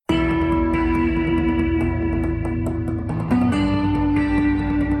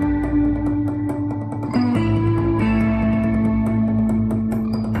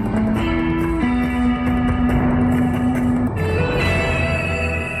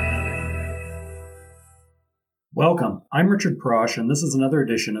Welcome. I'm Richard Prosch, and this is another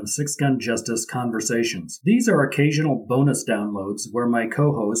edition of Six Gun Justice Conversations. These are occasional bonus downloads where my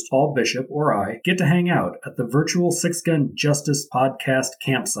co-host, Paul Bishop, or I, get to hang out at the virtual Six Gun Justice podcast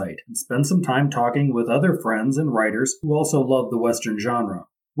campsite and spend some time talking with other friends and writers who also love the Western genre.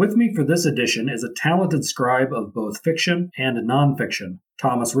 With me for this edition is a talented scribe of both fiction and nonfiction,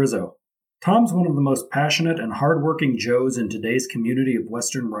 Thomas Rizzo. Tom's one of the most passionate and hardworking Joes in today's community of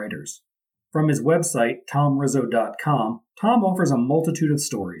Western writers. From his website, tomrizzo.com, Tom offers a multitude of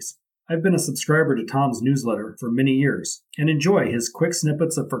stories. I've been a subscriber to Tom's newsletter for many years and enjoy his quick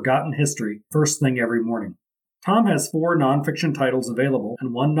snippets of forgotten history first thing every morning. Tom has 4 nonfiction titles available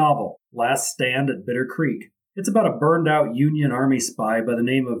and 1 novel, Last Stand at Bitter Creek. It's about a burned-out Union Army spy by the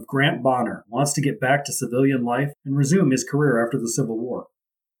name of Grant Bonner who wants to get back to civilian life and resume his career after the Civil War.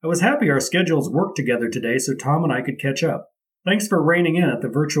 I was happy our schedules worked together today so Tom and I could catch up. Thanks for reining in at the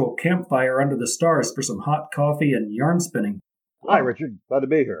virtual campfire under the stars for some hot coffee and yarn spinning. Hi, Richard. Glad to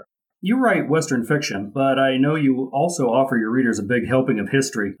be here. You write Western fiction, but I know you also offer your readers a big helping of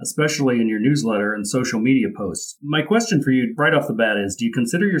history, especially in your newsletter and social media posts. My question for you right off the bat is, do you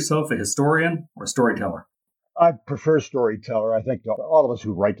consider yourself a historian or storyteller? I prefer storyteller. I think all of us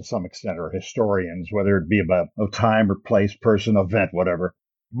who write to some extent are historians, whether it be about a time or place, person, event, whatever.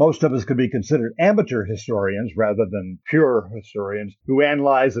 Most of us could be considered amateur historians rather than pure historians who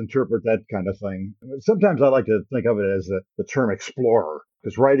analyze, interpret, that kind of thing. Sometimes I like to think of it as the term explorer,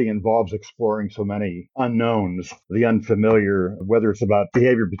 because writing involves exploring so many unknowns, the unfamiliar, whether it's about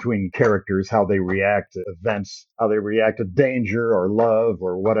behavior between characters, how they react to events, how they react to danger or love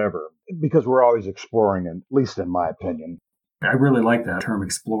or whatever, because we're always exploring, at least in my opinion. I really like that term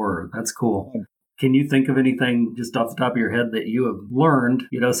explorer. That's cool. Can you think of anything just off the top of your head that you have learned,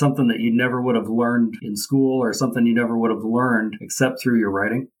 something that you never would have learned in school or something you never would have learned except through your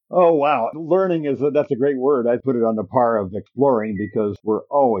writing? Oh, wow. Learning that's a great word. I put it on the par of exploring because we're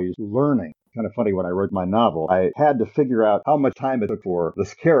always learning. Kind of funny, when I wrote my novel, I had to figure out how much time it took for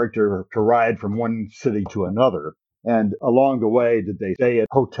this character to ride from one city to another. And along the way, did they stay at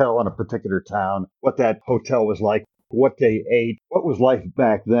a hotel in a particular town, what that hotel was like, what they ate, what was life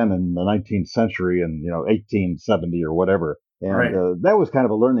back then in the 19th century and, 1870 or whatever. And right. That was kind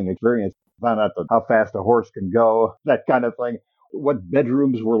of a learning experience. Found out how fast a horse can go, that kind of thing. What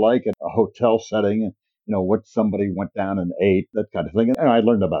bedrooms were like at a hotel setting, what somebody went down and ate, that kind of thing. And I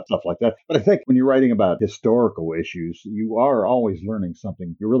learned about stuff like that. But I think when you're writing about historical issues, you are always learning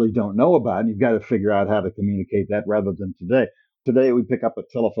something you really don't know about. And you've got to figure out how to communicate that rather than today. Today, we pick up a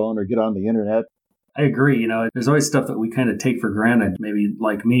telephone or get on the internet. I agree. There's always stuff that we kind of take for granted. Maybe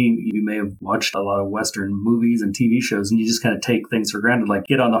like me, you may have watched a lot of Western movies and TV shows, and you just kind of take things for granted, like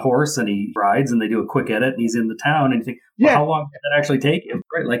get on the horse and he rides and they do a quick edit and he's in the town and you think, well, how long did that actually take him?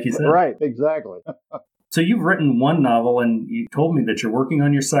 Right, like you said. Right, exactly. So you've written 1 novel and you told me that you're working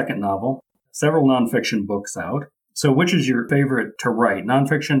on your 2nd novel, several nonfiction books out. So which is your favorite to write?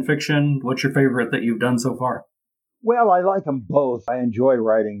 Nonfiction, fiction? What's your favorite that you've done so far? Well, I like them both. I enjoy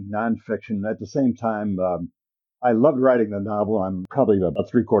writing nonfiction. At the same time, I loved writing the novel. I'm probably about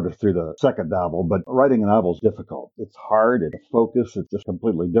 3/4 through the 2nd novel, but writing a novel is difficult. It's hard. It's focused. It's just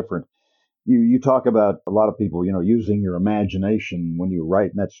completely different. You talk about a lot of people, using your imagination when you write,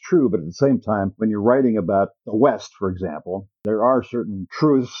 and that's true. But at the same time, when you're writing about the West, for example, there are certain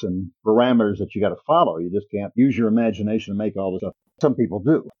truths and parameters that you got to follow. You just can't use your imagination to make all this stuff. Some people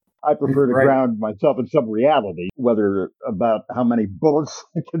do. I prefer to ground myself in some reality, whether about how many bullets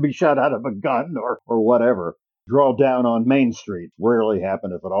can be shot out of a gun or whatever. Draw down on Main Street. Rarely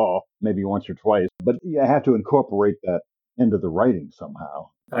happen, if at all, maybe once or twice. But you have to incorporate that into the writing somehow.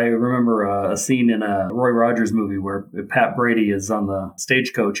 I remember a scene in a Roy Rogers movie where Pat Brady is on the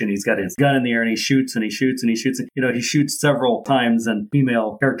stagecoach and he's got his gun in the air and he shoots and he shoots and he shoots. He shoots several times and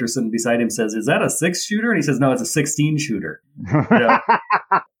female character sitting beside him says, "Is that a 6-shooter?" And he says, "No, it's a 16-shooter."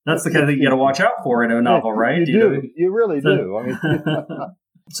 That's the kind of thing you got to watch out for in a novel, right? You really do.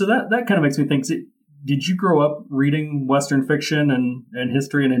 So that kind of makes me think, did you grow up reading Western fiction and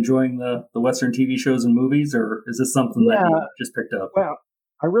history and enjoying the Western TV shows and movies, or is this something that you just picked up? Well,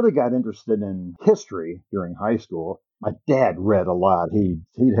 I really got interested in history during high school. My dad read a lot. He'd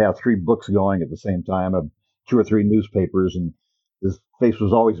have 3 books going at the same time, 2 or 3 newspapers, and his face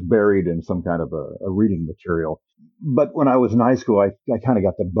was always buried in some kind of a reading material. But when I was in high school, I kind of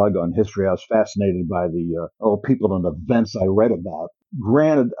got the bug on history. I was fascinated by the people and events I read about.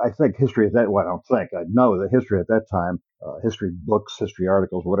 Granted, I think history at that, well, I don't think, I know that history at that time, history books, history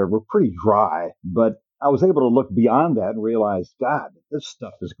articles, whatever, were pretty dry. But I was able to look beyond that and realize, God, this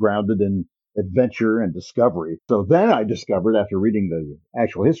stuff is grounded in adventure and discovery. So then I discovered, after reading the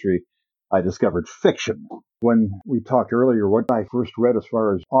actual history, I discovered fiction. When we talked earlier, what I first read as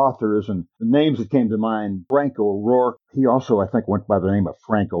far as authors and the names that came to mind, Frank O'Rourke. He also, I think, went by the name of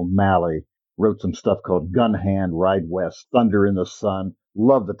Frank O'Malley. Wrote some stuff called Gun Hand, Ride West, Thunder in the Sun.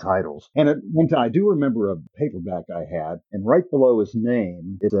 Love the titles. And at one time, I do remember a paperback I had, and right below his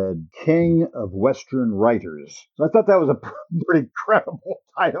name, it said King of Western Writers. So I thought that was a pretty credible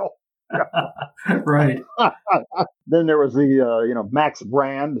title. Right. Then there was the, Max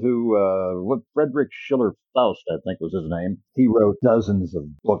Brand, what Frederick Schiller Faust, I think was his name. He wrote dozens of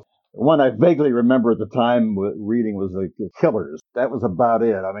books. The one I vaguely remember at the time reading was The Killers. That was about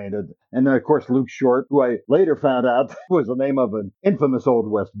it. I mean, and then, of course, Luke Short, who I later found out was the name of an infamous Old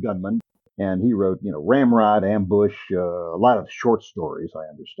West gunman. And he wrote, Ramrod, Ambush, a lot of short stories,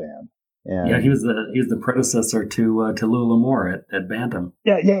 I understand. And yeah, he was the predecessor to Lou L'Amour at Bantam.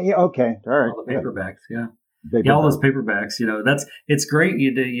 Yeah. Okay, all right. All the paperbacks, yeah. Yeah, all those paperbacks. It's great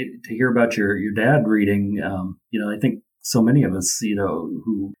to hear about your dad reading. I think so many of us,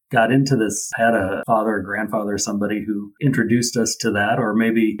 who got into this had a father, or grandfather, somebody who introduced us to that, or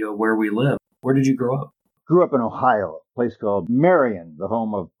maybe where we live. Where did you grow up? Grew up in Ohio, a place called Marion, the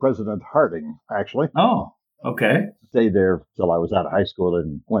home of President Harding, actually. Oh, okay. Stayed there till I was out of high school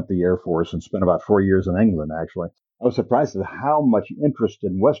and went to the Air Force and spent about 4 years in England, actually. I was surprised at how much interest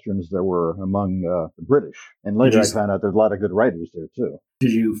in Westerns there were among the British. And later I found out there's a lot of good writers there, too.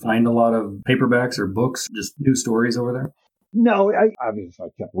 Did you find a lot of paperbacks or books, just new stories over there? No, I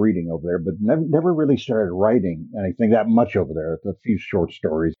kept reading over there, but never really started writing anything that much over there. A few short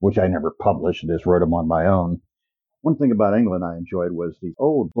stories, which I never published, and just wrote them on my own. One thing about England I enjoyed was the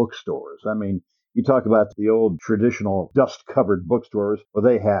old bookstores. I mean, you talk about the old traditional dust-covered bookstores. Well,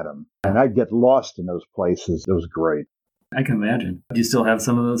 they had them. And I'd get lost in those places. It was great. I can imagine. Do you still have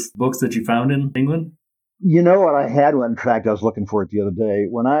some of those books that you found in England? You know what? I had one. In fact, I was looking for it the other day.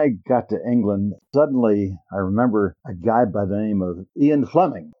 When I got to England, suddenly I remember a guy by the name of Ian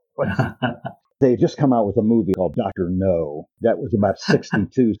Fleming. They had just come out with a movie called Dr. No. That was about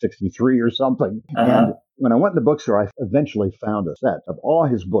 62, 63 or something. And when I went in the bookstore, I eventually found a set of all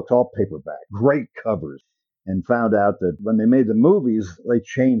his books, all paperback, great covers, and found out that when they made the movies, they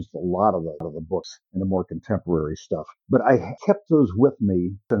changed a lot of the books into more contemporary stuff. But I kept those with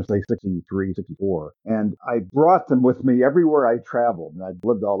me since, say, 63, 64. And I brought them with me everywhere I traveled. And I'd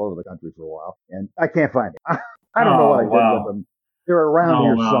lived all over the country for a while. And I can't find them. I don't know what I did with them. They're around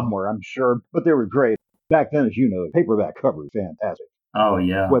here somewhere, I'm sure, but they were great. Back then, as you know, paperback covers, fantastic. Oh,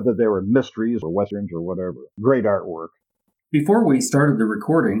 yeah. Whether they were mysteries or westerns or whatever. Great artwork. Before we started the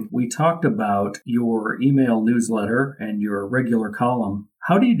recording, we talked about your email newsletter and your regular column.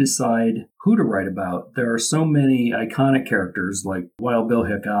 How do you decide who to write about? There are so many iconic characters like Wild Bill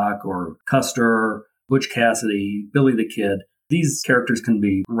Hickok or Custer, Butch Cassidy, Billy the Kid. These characters can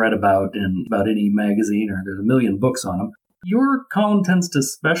be read about in about any magazine, or there's a million books on them. Your column tends to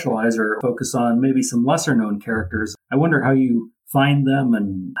specialize or focus on maybe some lesser-known characters. I wonder how you find them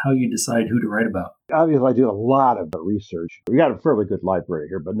and how you decide who to write about. Obviously, I do a lot of research. We got a fairly good library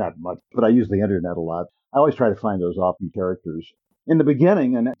here, but not much. But I use the internet a lot. I always try to find those offbeat characters. In the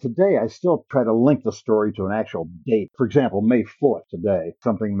beginning, and today, I still try to link the story to an actual date. For example, May 4th today.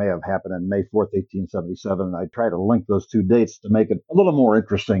 Something may have happened on May 4th, 1877, and I try to link those two dates to make it a little more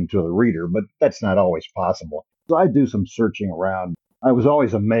interesting to the reader, but that's not always possible. So I do some searching around. I was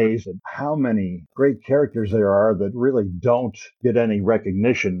always amazed at how many great characters there are that really don't get any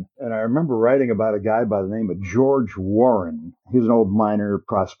recognition. And I remember writing about a guy by the name of George Warren. He was an old miner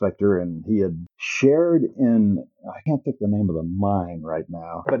prospector, and he had shared in, I can't think the name of the mine right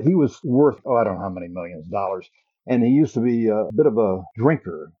now, but he was worth, I don't know how many millions of dollars. And he used to be a bit of a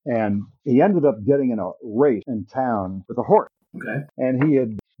drinker. And he ended up getting in a race in town with a horse. Okay. And he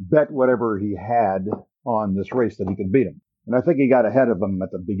had bet whatever he had on this race that he could beat him. And I think he got ahead of him at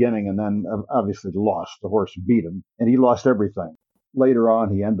the beginning and then obviously lost. The horse beat him, and he lost everything. Later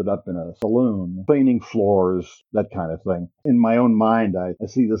on, he ended up in a saloon, cleaning floors, that kind of thing. In my own mind, I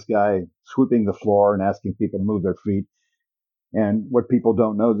see this guy sweeping the floor and asking people to move their feet. And what people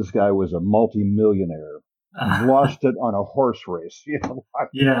don't know, this guy was a multi-millionaire. Lost it on a horse race,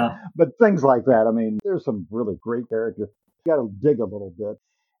 Yeah. But things like that. I mean, there's some really great characters. You got to dig a little bit.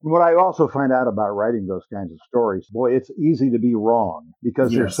 And what I also find out about writing those kinds of stories, boy, it's easy to be wrong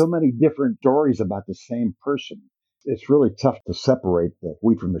because there's so many different stories about the same person. It's really tough to separate the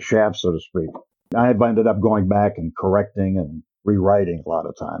wheat from the chaff, so to speak. I've ended up going back and correcting and rewriting a lot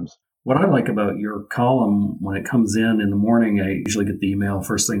of times. What I like about your column, when it comes in the morning, I usually get the email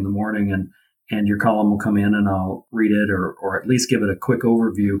first thing in the morning, and your column will come in and I'll read it or at least give it a quick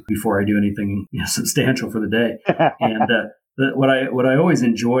overview before I do anything substantial for the day. And What I always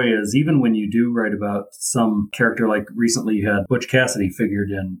enjoy is even when you do write about some character, like recently you had Butch Cassidy figured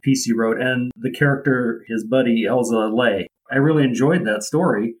in a piece you wrote, and the character, his buddy Elza Lay. I really enjoyed that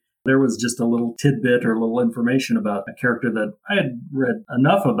story. There was just a little tidbit or a little information about a character that I had read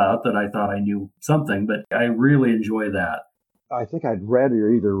enough about that I thought I knew something, but I really enjoy that. I think I'd read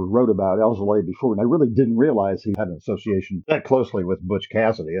or either wrote about Elza Lay before, and I really didn't realize he had an association that closely with Butch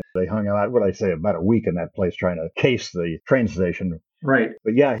Cassidy. They hung out, what I say, about a week in that place trying to case the train station. Right.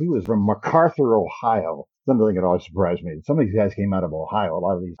 But yeah, he was from MacArthur, Ohio. Something that always surprised me. Some of these guys came out of Ohio, a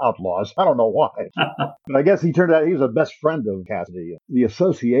lot of these outlaws. I don't know why. But I guess he turned out he was a best friend of Cassidy. The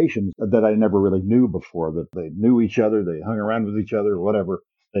associations that I never really knew before, that they knew each other, they hung around with each other, whatever.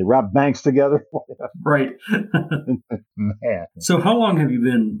 They robbed banks together. Right. Man. So how long have you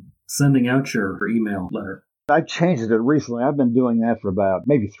been sending out your email letter? I changed it recently. I've been doing that for about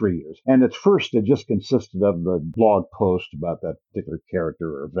maybe 3 years. And at first, it just consisted of the blog post about that particular character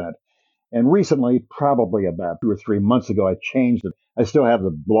or event. And recently, probably about 2 or 3 months ago, I changed it. I still have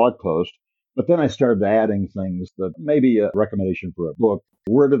the blog post, but then I started adding things that maybe a recommendation for a book,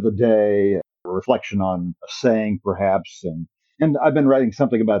 word of the day, a reflection on a saying perhaps. And I've been writing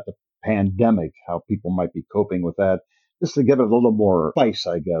something about the pandemic, how people might be coping with that, just to give it a little more spice,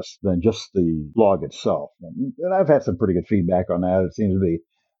 I guess, than just the blog itself. And I've had some pretty good feedback on that. It seems to be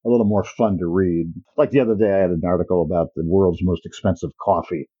a little more fun to read. Like the other day, I had an article about the world's most expensive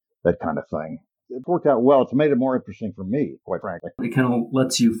coffee, that kind of thing. It worked out well. It's made it more interesting for me, quite frankly. It kind of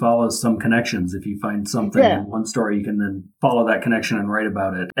lets you follow some connections. If you find something in one story, you can then follow that connection and write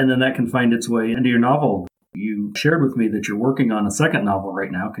about it. And then that can find its way into your novel. You shared with me that you're working on a second novel right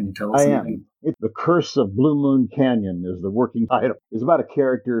now. Can you tell us something? It's The Curse of Blue Moon Canyon is the working title. It's about a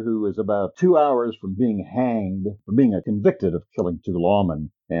character who is about 2 hours from being hanged, from being convicted of killing 2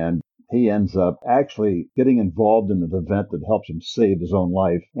 lawmen. And he ends up actually getting involved in an event that helps him save his own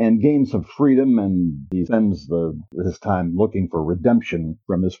life and gain some freedom. And he spends his time looking for redemption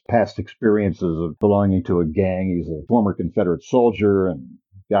from his past experiences of belonging to a gang. He's a former Confederate soldier and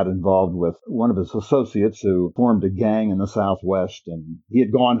got involved with one of his associates who formed a gang in the Southwest. And he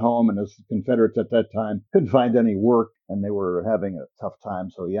had gone home, and his Confederates at that time couldn't find any work, and they were having a tough time.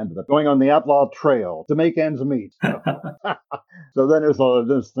 So he ended up going on the outlaw trail to make ends meet. So then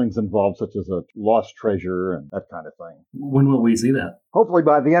there's things involved, such as a lost treasure and that kind of thing. When will we see that? Hopefully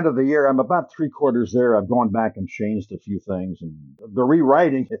by the end of the year. I'm about 3/4 there. I've gone back and changed a few things. And the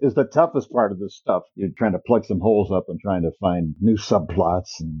rewriting is the toughest part of this stuff. You're trying to plug some holes up and trying to find new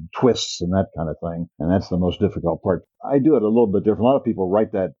subplots and twists and that kind of thing. And that's the most difficult part. I do it a little bit different. A lot of people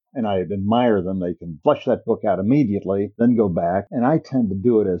write that, and I admire them. They can flesh that book out immediately, then go back. And I tend to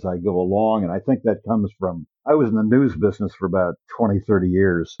do it as I go along. And I think that comes from, I was in the news business for about 20, 30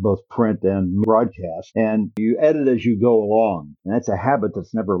 years, both print and broadcast. And you edit as you go along. And that's a habit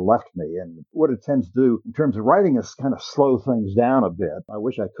that's never left me. And what it tends to do in terms of writing is kind of slow things down a bit. I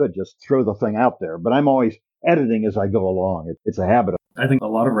wish I could just throw the thing out there, but I'm always editing as I go along. It's a habit. I think a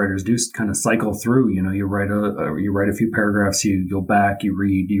lot of writers do kind of cycle through. You write a few paragraphs, you go back, you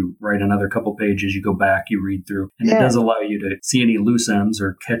read, you write another couple pages, you go back, you read through. And It does allow you to see any loose ends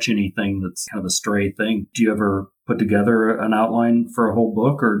or catch anything that's kind of a stray thing. Do you ever put together an outline for a whole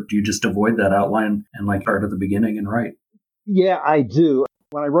book, or do you just avoid that outline and start at the beginning and write? Yeah, I do.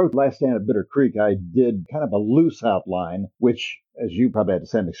 When I wrote Last Stand at Bitter Creek, I did kind of a loose outline, which, as you probably had the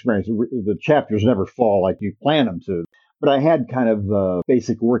same experience, the chapters never fall like you plan them to. But I had kind of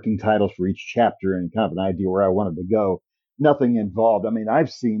basic working titles for each chapter and kind of an idea where I wanted to go. Nothing involved. I mean, I've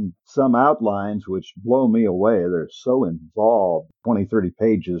seen some outlines which blow me away. They're so involved, 20, 30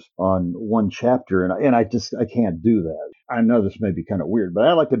 pages on one chapter. And I can't do that. I know this may be kind of weird, but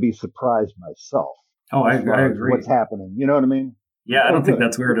I like to be surprised myself. Oh, I agree. What's happening? You know what I mean? Yeah, I don't think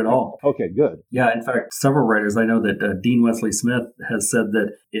that's weird at all. Okay, good. Yeah, in fact, several writers, I know that Dean Wesley Smith has said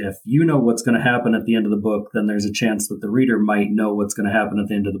that if you know what's going to happen at the end of the book, then there's a chance that the reader might know what's going to happen at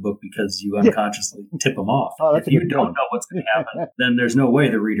the end of the book because you unconsciously tip them off. If you don't know what's going to happen, then there's no way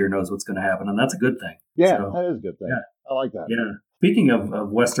the reader knows what's going to happen, and that's a good thing. Yeah, that is a good thing. Yeah. I like that. Yeah. Speaking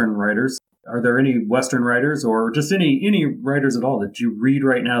of Western writers, are there any Western writers or just any writers at all that you read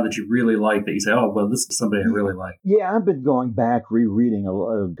right now that you really like, that you say, oh, well, this is somebody I really like? Yeah, I've been going back, rereading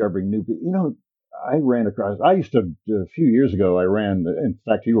discovering new people. I ran across, a few years ago, in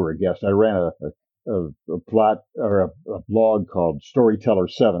fact, you were a guest, I ran a plot or a blog called Storyteller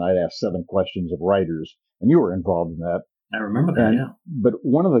 7. I'd ask 7 questions of writers, and you were involved in that. I remember that, yeah. But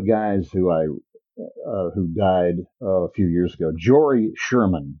one of the guys who died a few years ago, Jory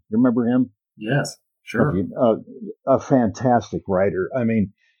Sherman. You remember him? Yes, sure. A fantastic writer. I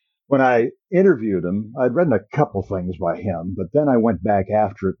mean, When I interviewed him, I'd written a couple things by him, but then I went back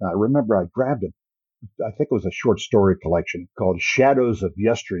after it, and I remember I grabbed I think it was a short story collection called Shadows of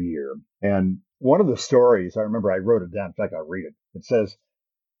Yesteryear. And one of the stories, I remember I wrote it down. In fact, I'll read it. It says,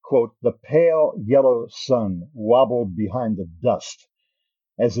 quote, "The pale yellow sun wobbled behind the dust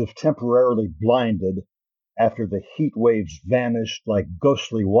as if temporarily blinded after the heat waves vanished like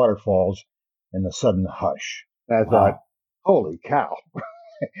ghostly waterfalls in the sudden hush." And I thought, holy cow.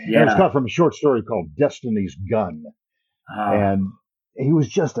 Yeah. And it was cut from a short story called Destiny's Gun. And he was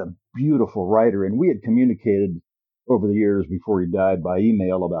just a beautiful writer. And we had communicated over the years before he died by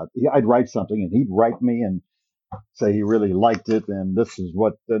email about, I'd write something and he'd write me and say he really liked it. And this is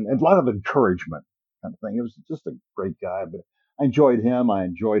what, and a lot of encouragement kind of thing. It was just a great guy, but I enjoyed him. I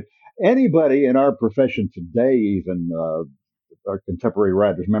enjoyed anybody in our profession today, even our contemporary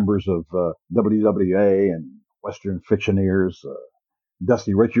writers, members of WWA and Western Fictioneers,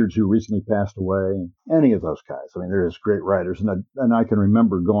 Dusty Richards, who recently passed away, any of those guys. I mean, they're just great writers. And I can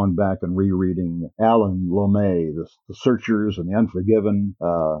remember going back and rereading Alan Lomé, The Searchers and The Unforgiven,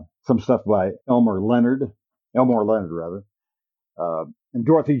 some stuff by Elmore Leonard, and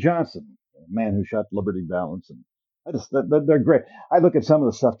Dorothy Johnson, The Man Who Shot Liberty Valance. And they're great. I look at some of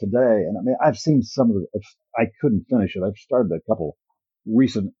the stuff today, and I mean, I've seen some of it. I couldn't finish it. I've started a couple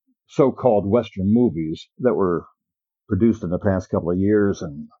recent so-called Western movies that were produced in the past couple of years,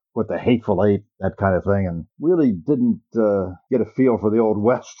 and with the Hateful Eight, that kind of thing, and really didn't get a feel for the Old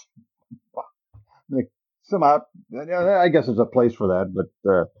West. Somehow, I guess there's a place for that, but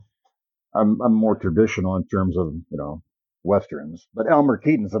I'm more traditional in terms of Westerns. But Elmer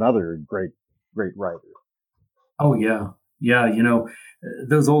Keaton's another great writer. Oh yeah.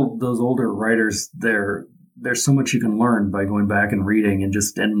 Those older writers, there's so much you can learn by going back and reading,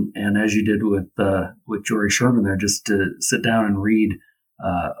 and as you did with Jory Sherman there, just to sit down and read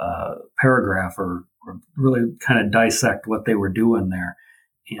a paragraph or really kind of dissect what they were doing there.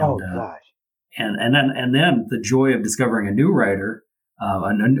 And, gosh. And then the joy of discovering a new writer,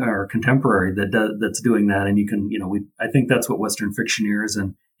 or contemporary that's doing that. And you can, I think that's what Western Fictioneers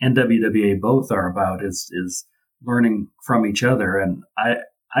and WWA both are about, is learning from each other. And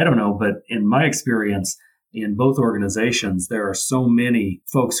I don't know, but in my experience, in both organizations, there are so many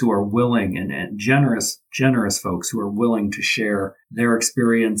folks who are willing and generous folks who are willing to share their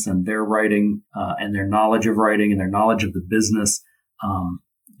experience and their writing and their knowledge of writing and their knowledge of the business,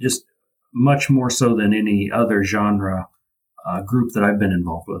 just much more so than any other genre group that I've been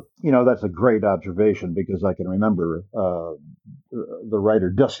involved with. That's a great observation, because I can remember the writer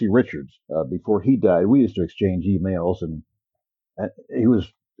Dusty Richards, before he died, we used to exchange emails, and he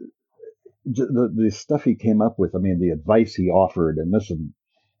was the stuff he came up with. I mean, the advice he offered, and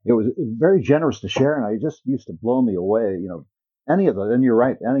it was very generous to share, and I just used to blow me away. Any of them, and you're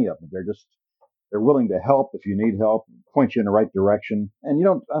right, any of them, they're willing to help if you need help, point you in the right direction, and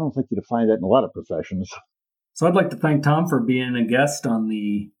I don't think you'd find that in a lot of professions. So I'd like to thank Tom for being a guest on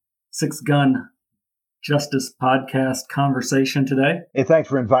the Six Gun Justice podcast conversation today. Hey, thanks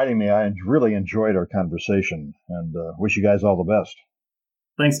for inviting me. I really enjoyed our conversation, and wish you guys all the best.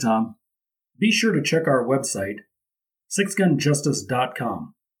 Thanks, Tom. Be sure to check our website,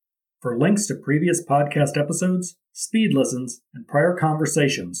 sixgunjustice.com, for links to previous podcast episodes, speed listens, and prior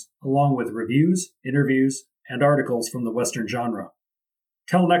conversations, along with reviews, interviews, and articles from the Western genre.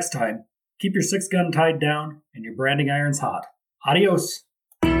 Till next time, keep your six gun tied down and your branding irons hot. Adios!